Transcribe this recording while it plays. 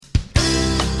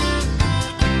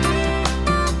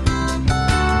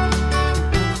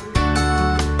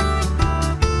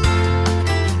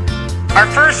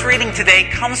first reading today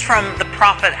comes from the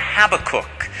prophet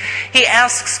Habakkuk. He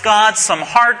asks God some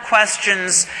hard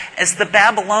questions as the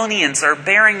Babylonians are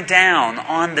bearing down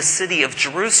on the city of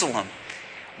Jerusalem.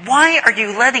 Why are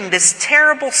you letting this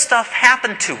terrible stuff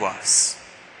happen to us?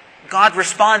 God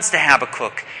responds to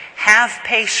Habakkuk, "Have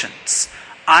patience.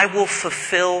 I will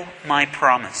fulfill my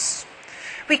promise."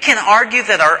 We can argue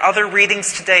that our other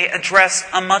readings today address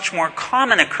a much more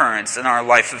common occurrence in our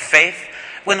life of faith,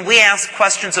 when we ask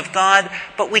questions of God,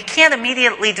 but we can't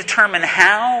immediately determine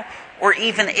how or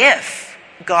even if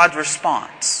God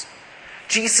responds.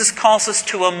 Jesus calls us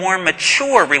to a more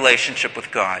mature relationship with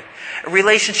God, a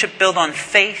relationship built on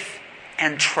faith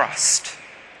and trust.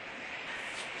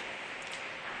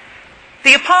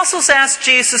 The apostles asked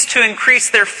Jesus to increase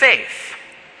their faith.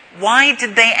 Why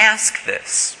did they ask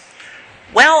this?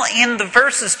 Well, in the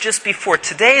verses just before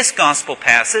today's gospel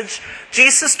passage,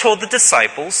 Jesus told the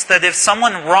disciples that if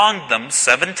someone wronged them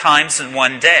 7 times in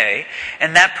one day,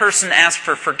 and that person asked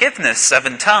for forgiveness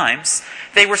 7 times,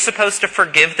 they were supposed to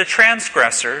forgive the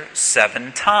transgressor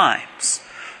 7 times.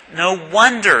 No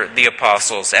wonder the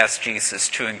apostles asked Jesus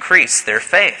to increase their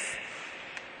faith.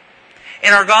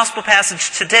 In our gospel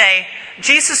passage today,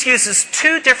 Jesus uses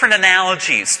 2 different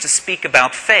analogies to speak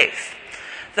about faith.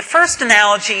 The first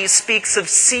analogy speaks of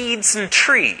seeds and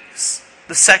trees.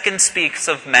 The second speaks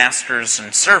of masters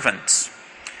and servants.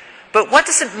 But what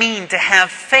does it mean to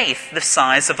have faith the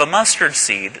size of a mustard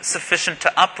seed, sufficient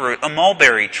to uproot a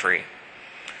mulberry tree?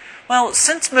 Well,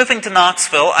 since moving to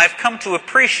Knoxville, I've come to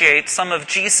appreciate some of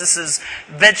Jesus'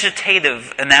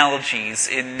 vegetative analogies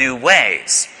in new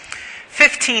ways.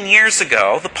 15 years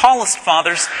ago, the Paulist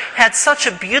fathers had such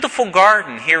a beautiful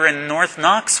garden here in North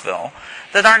Knoxville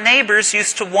that our neighbors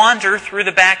used to wander through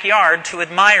the backyard to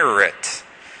admire it.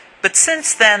 But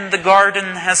since then, the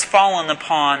garden has fallen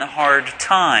upon hard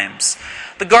times.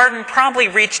 The garden probably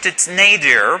reached its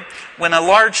nadir when a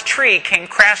large tree came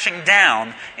crashing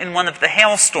down in one of the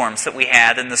hailstorms that we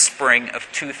had in the spring of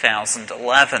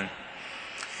 2011.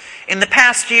 In the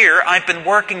past year, I've been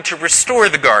working to restore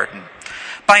the garden.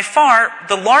 By far,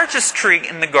 the largest tree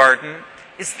in the garden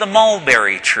is the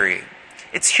mulberry tree.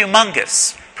 It's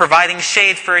humongous, providing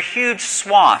shade for a huge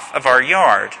swath of our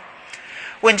yard.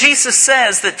 When Jesus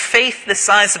says that faith the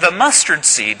size of a mustard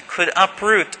seed could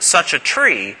uproot such a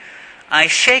tree, I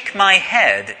shake my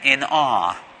head in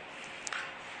awe.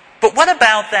 But what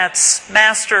about that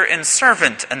master and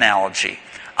servant analogy?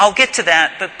 I'll get to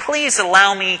that, but please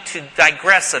allow me to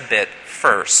digress a bit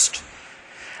first.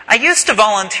 I used to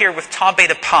volunteer with Tau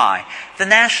Beta Pi, the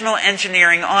National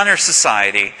Engineering Honor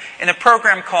Society, in a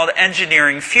program called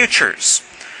Engineering Futures.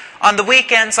 On the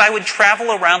weekends, I would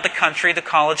travel around the country to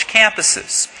college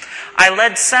campuses. I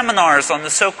led seminars on the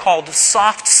so-called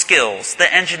soft skills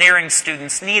that engineering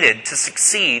students needed to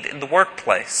succeed in the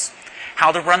workplace.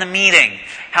 How to run a meeting,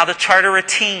 how to charter a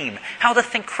team, how to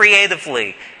think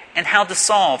creatively, and how to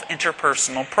solve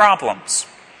interpersonal problems.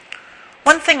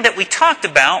 One thing that we talked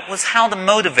about was how to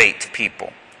motivate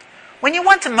people. When you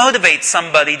want to motivate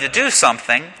somebody to do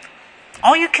something,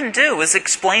 all you can do is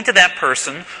explain to that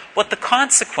person what the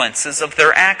consequences of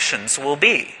their actions will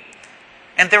be.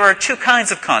 And there are 2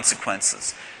 kinds of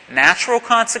consequences: natural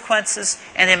consequences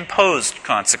and imposed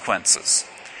consequences.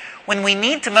 When we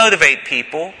need to motivate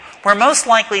people, we're most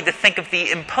likely to think of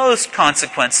the imposed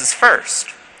consequences first.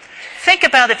 Think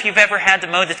about if you've ever had to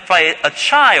motivate a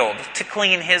child to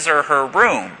clean his or her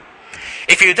room.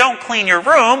 If you don't clean your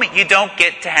room, you don't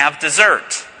get to have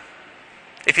dessert.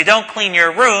 If you don't clean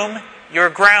your room, you're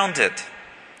grounded.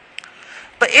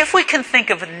 But if we can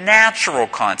think of natural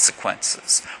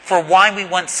consequences for why we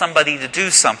want somebody to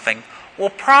do something, we'll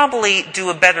probably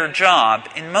do a better job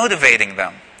in motivating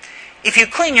them. If you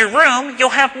clean your room, you'll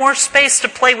have more space to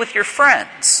play with your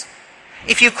friends.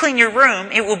 If you clean your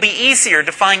room, it will be easier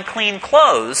to find clean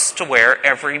clothes to wear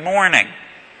every morning.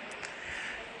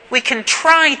 We can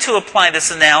try to apply this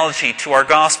analogy to our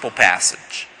gospel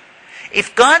passage.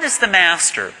 If God is the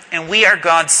master and we are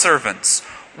God's servants,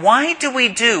 why do we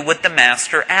do what the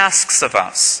master asks of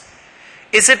us?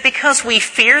 Is it because we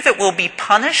fear that we'll be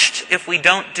punished if we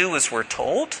don't do as we're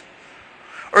told?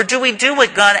 Or do we do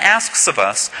what God asks of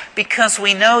us because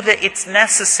we know that it's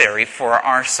necessary for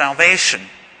our salvation?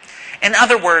 In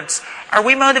other words, are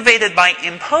we motivated by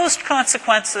imposed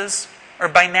consequences or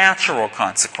by natural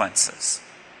consequences?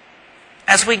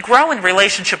 As we grow in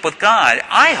relationship with God,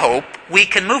 I hope we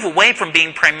can move away from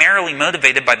being primarily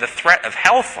motivated by the threat of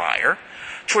hellfire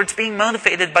towards being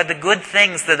motivated by the good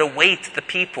things that await the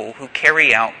people who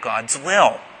carry out God's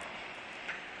will.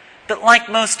 But like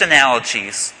most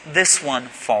analogies, this one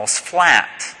falls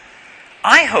flat.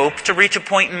 I hope to reach a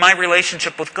point in my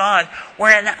relationship with God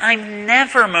wherein I'm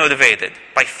never motivated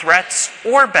by threats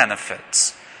or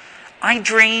benefits. I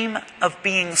dream of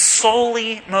being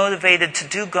solely motivated to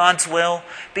do God's will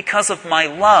because of my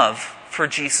love for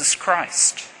Jesus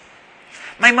Christ.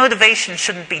 My motivation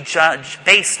shouldn't be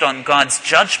based on God's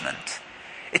judgment.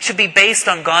 It should be based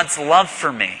on God's love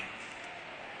for me.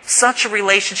 Such a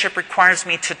relationship requires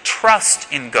me to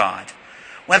trust in God,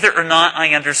 whether or not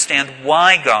I understand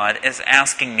why God is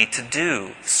asking me to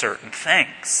do certain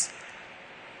things.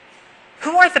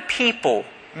 Who are the people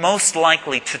most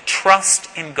likely to trust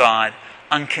in God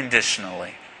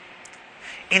unconditionally?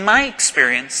 In my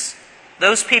experience,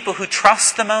 those people who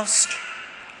trust the most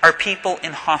are people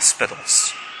in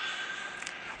hospitals.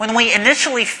 When we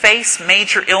initially face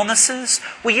major illnesses,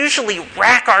 we usually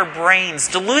rack our brains,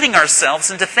 deluding ourselves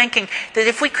into thinking that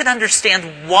if we could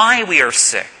understand why we are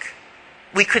sick,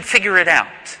 we could figure it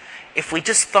out if we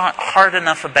just thought hard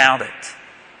enough about it.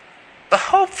 But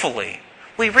hopefully,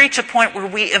 we reach a point where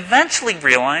we eventually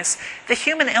realize that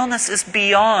human illness is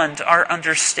beyond our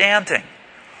understanding.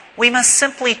 We must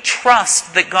simply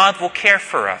trust that God will care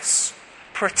for us,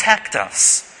 protect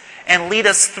us, and lead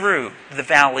us through the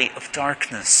valley of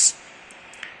darkness.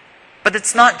 But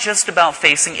it's not just about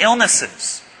facing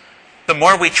illnesses. The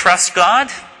more we trust God,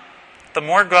 the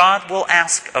more God will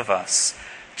ask of us.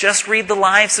 Just read the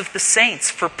lives of the saints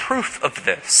for proof of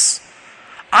this.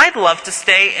 I'd love to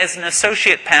stay as an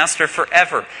associate pastor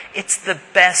forever. It's the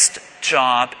best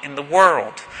job in the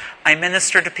world. I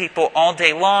minister to people all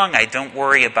day long. I don't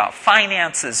worry about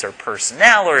finances or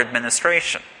personnel or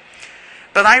administration.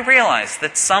 But I realize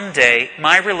that someday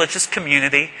my religious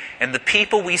community and the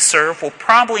people we serve will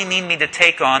probably need me to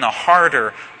take on a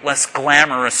harder, less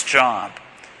glamorous job.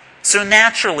 So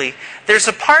naturally, there's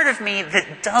a part of me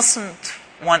that doesn't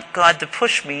want God to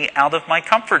push me out of my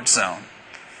comfort zone.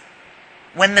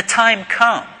 When the time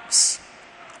comes,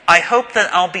 I hope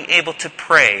that I'll be able to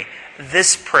pray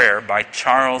this prayer by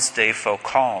Charles de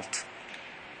Foucault.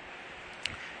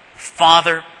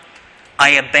 Father, I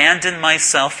abandon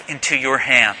myself into your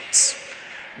hands.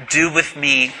 Do with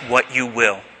me what you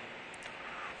will.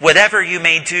 Whatever you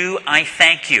may do, I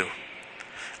thank you.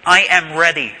 I am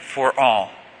ready for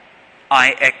all.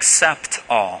 I accept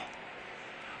all.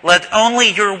 Let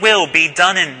only your will be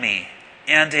done in me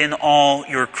and in all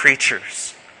your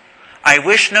creatures. I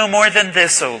wish no more than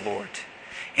this, O Lord.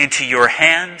 Into your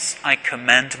hands I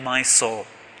commend my soul.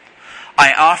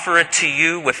 I offer it to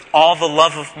you with all the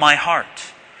love of my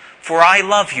heart. For I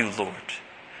love you, Lord,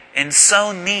 and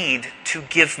so need to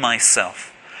give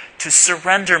myself, to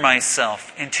surrender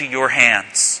myself into your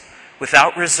hands,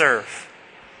 without reserve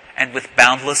and with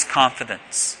boundless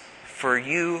confidence, for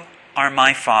you are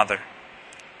my Father.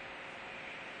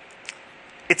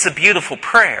 It's a beautiful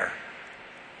prayer,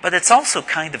 but it's also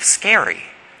kind of scary.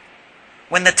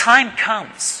 When the time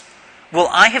comes, will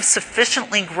I have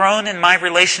sufficiently grown in my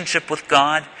relationship with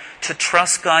God to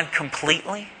trust God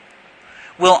completely?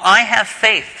 Will I have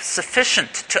faith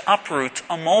sufficient to uproot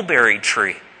a mulberry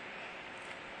tree?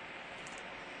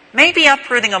 Maybe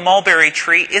uprooting a mulberry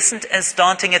tree isn't as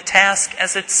daunting a task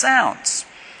as it sounds.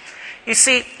 You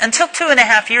see, until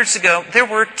 2.5 years ago, there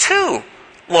were 2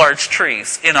 large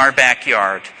trees in our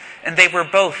backyard, and they were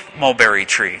both mulberry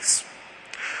trees.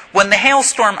 When the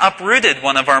hailstorm uprooted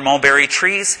one of our mulberry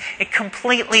trees, it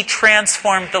completely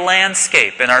transformed the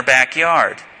landscape in our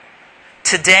backyard.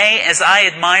 Today, as I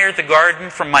admire the garden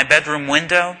from my bedroom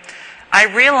window, I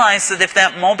realize that if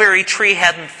that mulberry tree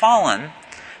hadn't fallen,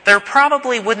 there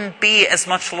probably wouldn't be as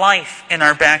much life in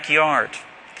our backyard.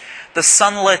 The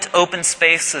sunlit open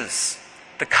spaces,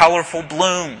 the colorful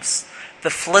blooms, the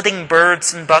flitting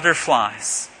birds and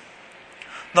butterflies.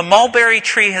 The mulberry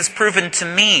tree has proven to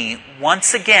me,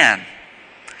 once again,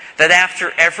 that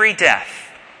after every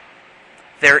death,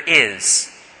 there is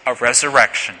a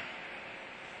resurrection.